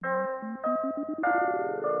I'm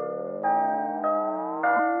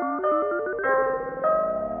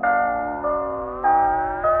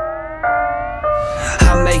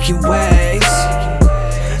making waves.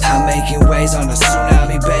 I'm making waves on a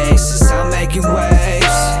tsunami basis. I'm making waves.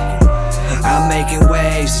 I'm making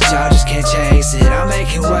waves that y'all just can't chase it. I'm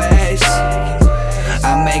making waves.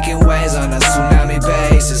 I'm making waves on a tsunami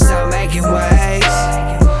basis. I'm making waves.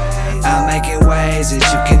 I'm making waves that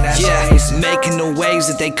you cannot chase it. Making the waves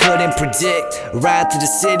that they couldn't predict. Ride through the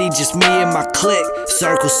city, just me and my clique.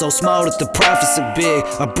 Circle so small that the profits are big.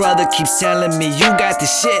 My brother keeps telling me, you got the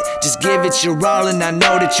shit, just give it your all and I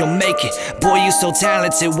know that you'll make it. Boy, you so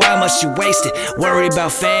talented, why must you waste it? Worry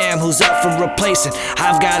about fam, who's up for replacing.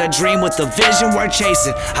 I've got a dream with a vision worth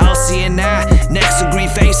chasing. I'll see an eye next to green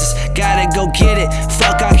faces. Gotta go get it,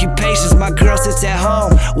 fuck occupations. My girl sits at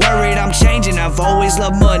home, worried I'm changing. I've always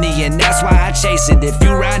loved money and that's why I chase it. If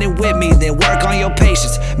you riding with me, then work on your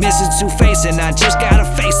patience. Missing two-facing, I just got a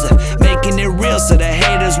facelift. Making it real so the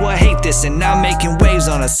haters will hate this. And I'm making waves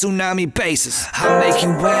on a tsunami basis. I'm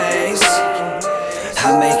making waves.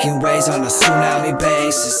 I'm making waves on a tsunami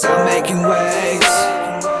basis. I'm making waves.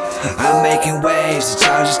 I'm making waves that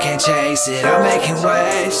y'all just can't chase it. I'm making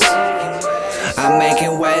waves. I'm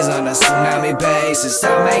making waves on a tsunami basis.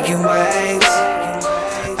 I'm making waves.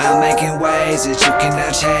 I'm making waves that you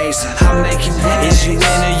cannot chase. I'm making waves. Is you in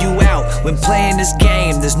or you out? When playing this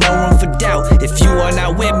game, there's no room for doubt. If you are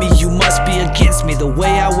not with me, you must be against me. The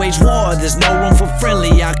way I wage war, there's no room for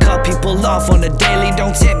friendly. I cut people off on the daily,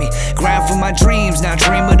 don't tempt me. Grind for my dreams, now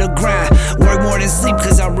dream of the grind. Work more than sleep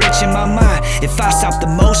cause I'm rich in my mind. If I stop the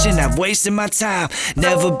motion, I've wasted my time.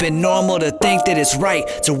 Never been normal to think that it's right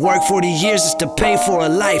to work 40 years just to pay for a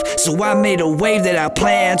life. So I made a wave that I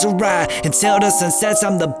plan to ride until the sun sets.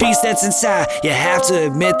 I'm the beast that's inside. You have to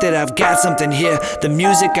admit that I've got something here. The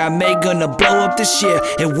music I make gonna blow up this year.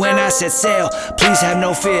 And when I set sail, please have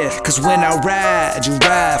no fear, cause when I ride, you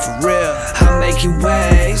ride for real. I'm making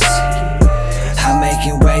waves. I'm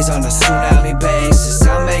making waves on a tsunami basis.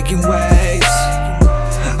 I'm making waves.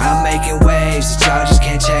 I'm making waves that y'all just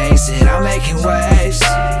can't chase it. I'm making waves.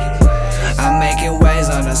 I'm making waves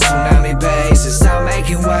on a tsunami basis. I'm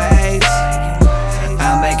making waves.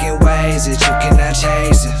 I'm making waves that you cannot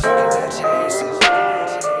chase it.